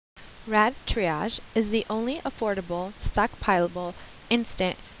RADTriage is the only affordable, stockpileable,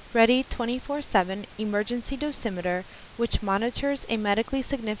 instant, ready 24/7 emergency dosimeter which monitors a medically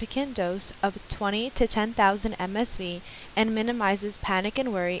significant dose of 20 to 10,000 MSV and minimizes panic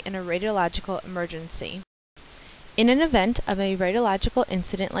and worry in a radiological emergency. In an event of a radiological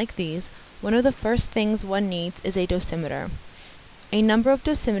incident like these, one of the first things one needs is a dosimeter. A number of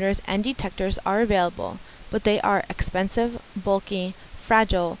dosimeters and detectors are available, but they are expensive, bulky,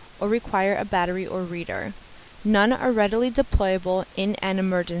 fragile, or require a battery or reader. None are readily deployable in an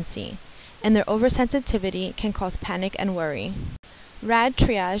emergency, and their oversensitivity can cause panic and worry.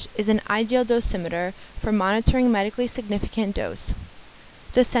 RADTriage is an ideal dosimeter for monitoring medically significant dose.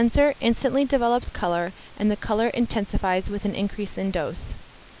 The sensor instantly develops color, and the color intensifies with an increase in dose.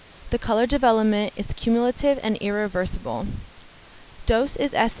 The color development is cumulative and irreversible. Dose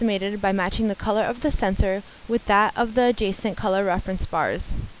is estimated by matching the color of the sensor with that of the adjacent color reference bars.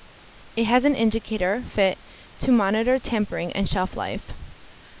 It has an indicator fit to monitor tampering and shelf life.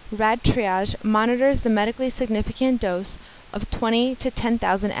 RADTriage monitors the medically significant dose of 20 to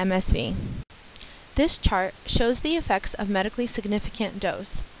 10,000 MSV. This chart shows the effects of medically significant dose.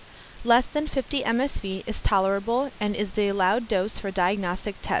 Less than 50 MSV is tolerable and is the allowed dose for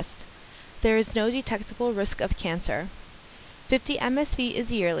diagnostic tests. There is no detectable risk of cancer. 50 MSV is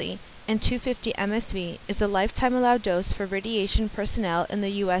yearly, and 250 MSV is the lifetime allowed dose for radiation personnel in the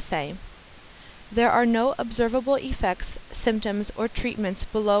USA. There are no observable effects, symptoms, or treatments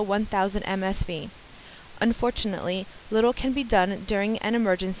below 1,000 MSV. Unfortunately, little can be done during an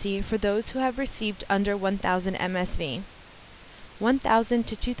emergency for those who have received under 1,000 MSV. 1,000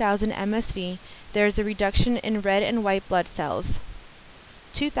 to 2,000 MSV, there is a reduction in red and white blood cells.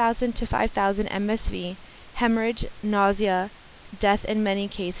 2,000 to 5,000 MSV, hemorrhage, nausea, death in many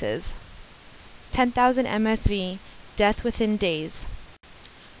cases. 10,000 MSV, death within days.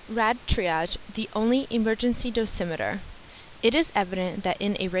 RADTriage, the only emergency dosimeter. It is evident that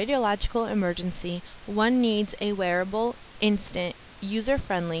in a radiological emergency, one needs a wearable, instant,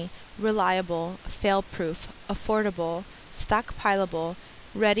 user-friendly, reliable, fail-proof, affordable, stockpileable,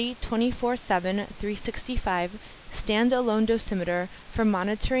 ready 24/7, 365, stand-alone dosimeter for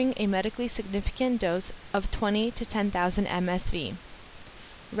monitoring a medically significant dose of 20 to 10,000 MSV.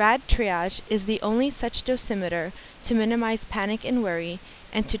 RADTriage is the only such dosimeter to minimize panic and worry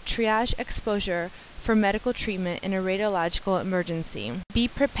and to triage exposure for medical treatment in a radiological emergency. Be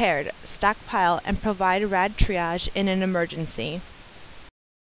prepared, stockpile, and provide RADTriage in an emergency.